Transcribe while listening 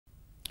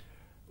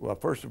Well,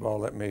 first of all,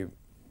 let me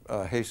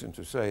hasten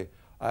to say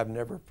I've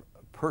never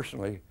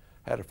personally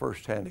had a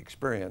first-hand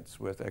experience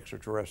with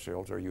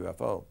extraterrestrials or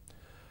UFO.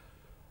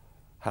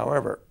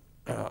 However,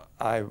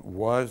 I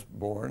was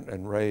born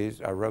and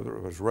raised, I rather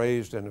was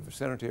raised in the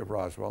vicinity of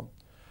Roswell,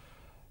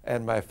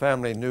 and my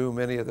family knew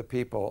many of the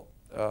people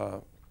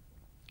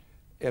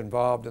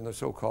involved in the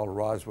so-called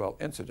Roswell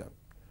incident.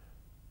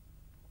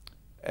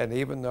 And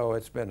even though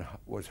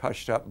was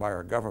hushed up by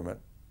our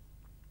government,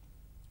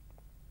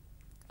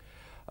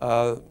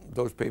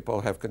 those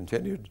people have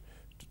continued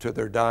to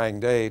their dying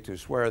day to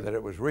swear that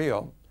it was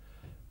real.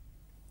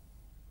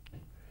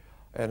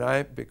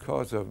 And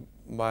because of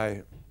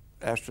my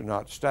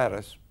astronaut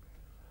status,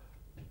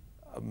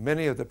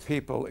 many of the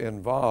people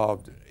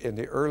involved in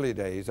the early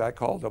days, I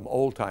called them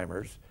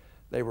old-timers.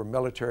 They were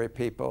military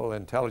people,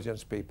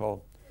 intelligence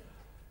people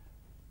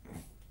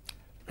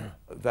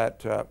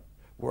that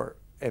were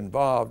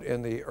involved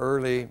in the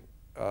early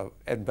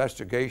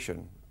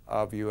investigation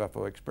of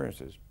UFO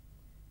experiences.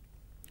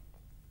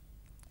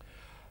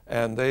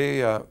 And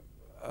I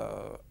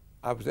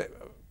was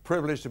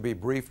privileged to be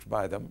briefed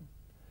by them.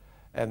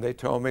 And they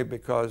told me,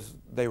 because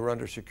they were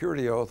under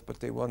security oath, but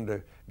they wanted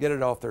to get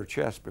it off their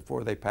chest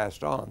before they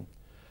passed on,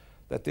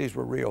 that these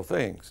were real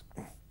things.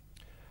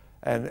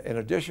 And in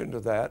addition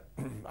to that,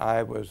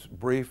 I was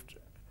briefed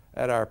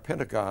at our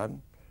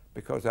Pentagon,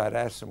 because I'd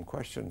asked some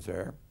questions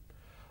there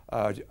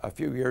a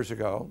few years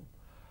ago,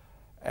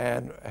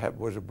 and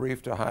was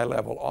briefed a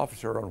high-level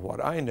officer on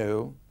what I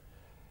knew.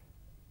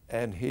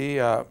 And he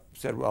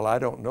said, well, I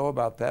don't know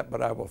about that,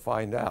 but I will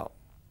find out.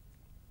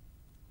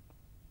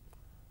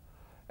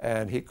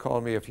 And he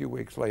called me a few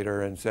weeks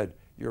later and said,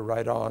 you're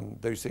right on,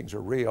 these things are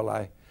real.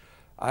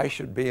 I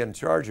should be in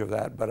charge of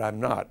that, but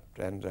I'm not.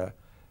 And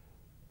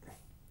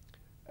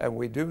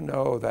we do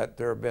know that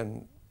there have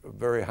been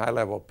very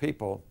high-level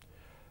people,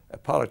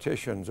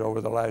 politicians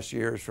over the last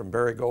years, from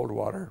Barry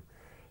Goldwater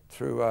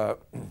through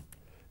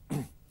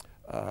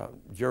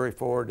Jerry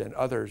Ford and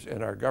others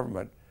in our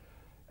government,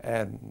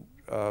 and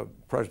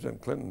President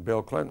Clinton,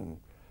 Bill Clinton,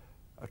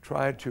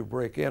 tried to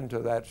break into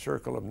that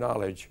circle of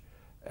knowledge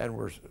and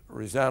were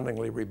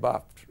resoundingly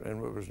rebuffed,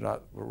 and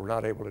were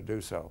not able to do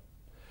so.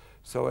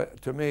 So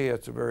to me,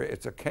 it's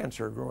a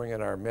cancer growing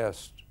in our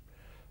midst,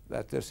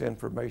 that this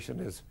information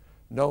is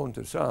known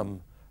to some,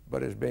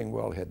 but is being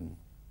well hidden.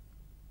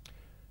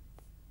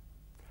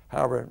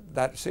 However,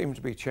 that seems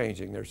to be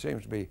changing. There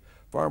seems to be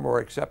far more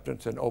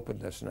acceptance and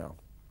openness now.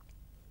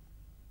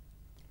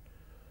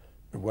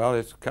 Well,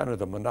 it's kind of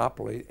the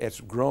monopoly.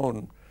 It's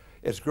grown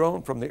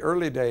from the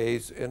early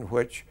days in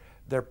which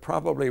there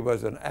probably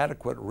was an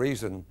adequate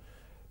reason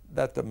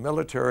that the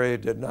military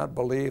did not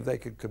believe they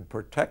could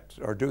protect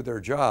or do their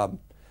job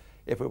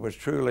if it was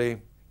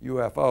truly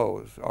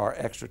UFOs or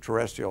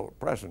extraterrestrial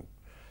present.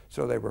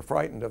 So they were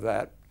frightened of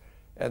that,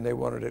 and they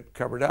wanted it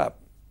covered up.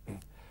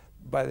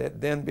 But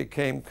it then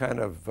became kind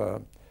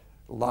of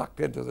locked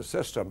into the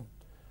system,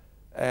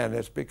 and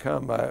it's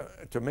become,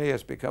 to me,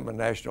 it's become a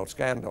national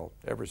scandal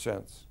ever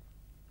since.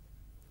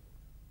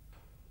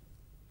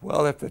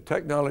 Well, if the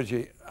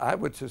technology, I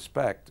would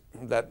suspect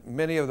that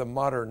many of the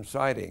modern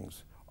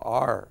sightings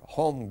are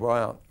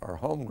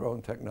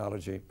homegrown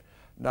technology,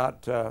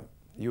 not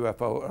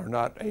UFO or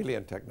not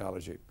alien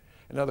technology.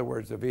 In other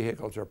words, the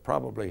vehicles are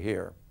probably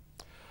here.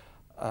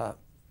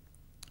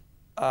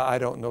 I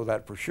don't know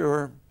that for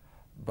sure,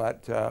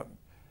 but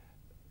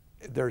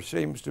there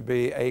seems to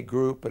be a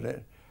group,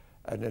 an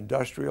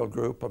industrial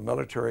group, a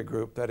military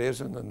group that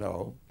is in the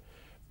know.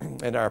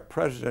 And our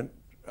President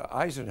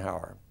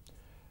Eisenhower,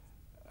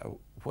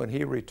 when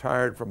he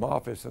retired from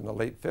office in the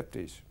late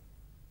 50s,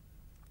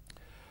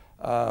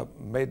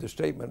 made the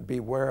statement,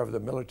 beware of the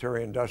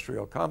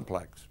military-industrial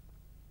complex.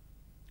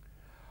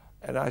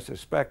 And I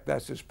suspect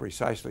that's just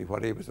precisely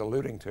what he was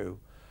alluding to,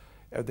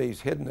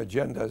 these hidden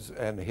agendas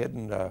and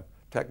hidden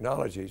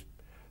technologies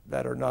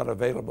that are not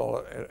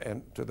available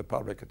to the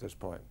public at this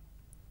point.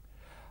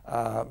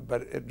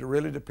 But it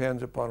really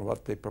depends upon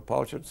what the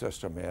propulsion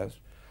system is.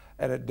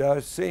 And it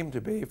does seem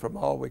to be, from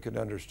all we can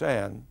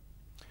understand,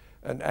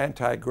 an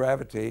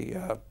anti-gravity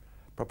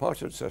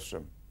propulsion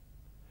system.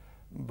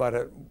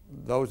 But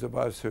those of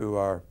us who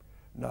are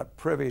not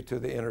privy to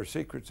the inner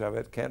secrets of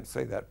it can't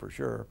say that for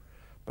sure.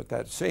 But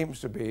that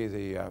seems to be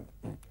the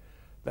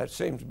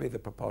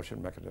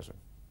propulsion mechanism.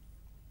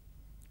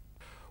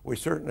 We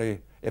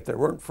certainly, if there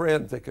weren't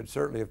friends, they could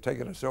certainly have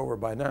taken us over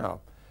by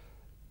now.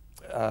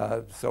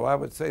 So I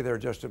would say they're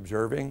just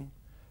observing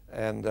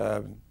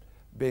and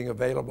being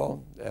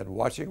available and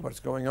watching what's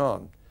going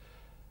on.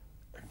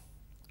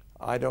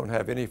 I don't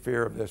have any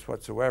fear of this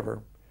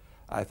whatsoever.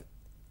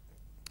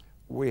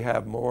 We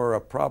have more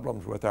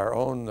problems with our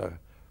own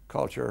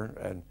culture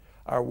and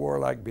our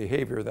warlike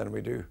behavior than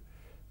we do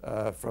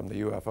from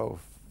the UFO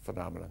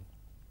phenomenon.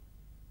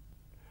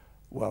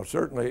 Well,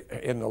 certainly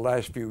in the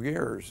last few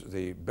years,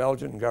 the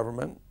Belgian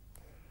government,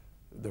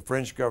 the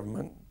French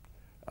government,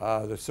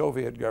 the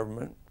Soviet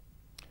government,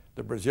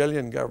 the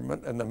Brazilian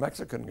government, and the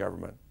Mexican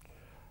government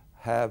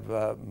have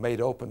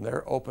opened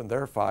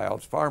their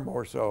files, far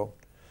more so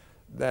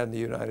than the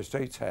United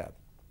States had.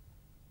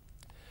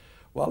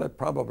 Well, it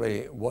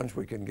probably, once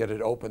we can get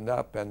it opened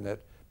up and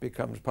it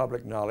becomes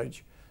public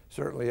knowledge,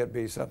 certainly it'd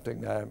be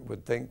something that I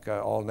would think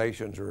all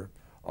nations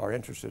are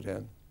interested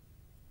in.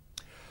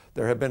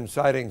 There have been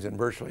sightings in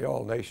virtually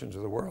all nations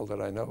of the world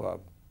that I know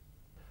of.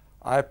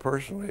 I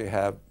personally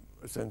have,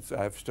 since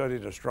I've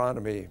studied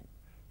astronomy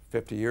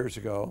 50 years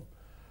ago,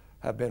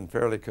 have been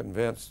fairly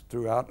convinced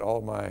throughout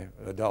all my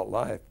adult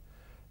life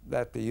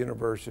that the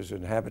universe is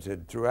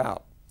inhabited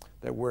throughout,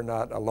 that we're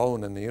not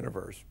alone in the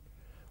universe.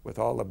 With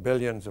all the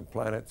billions of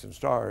planets and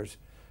stars,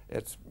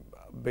 it'd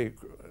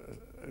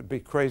be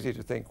crazy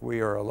to think we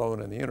are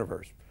alone in the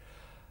universe.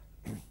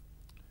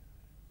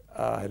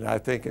 And I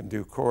think in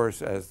due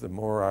course, as the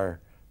more our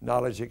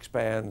knowledge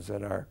expands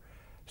and our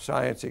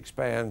science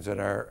expands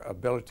and our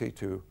ability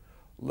to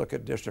look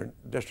at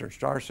different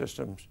star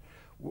systems,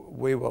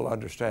 we will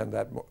understand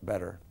that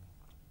better.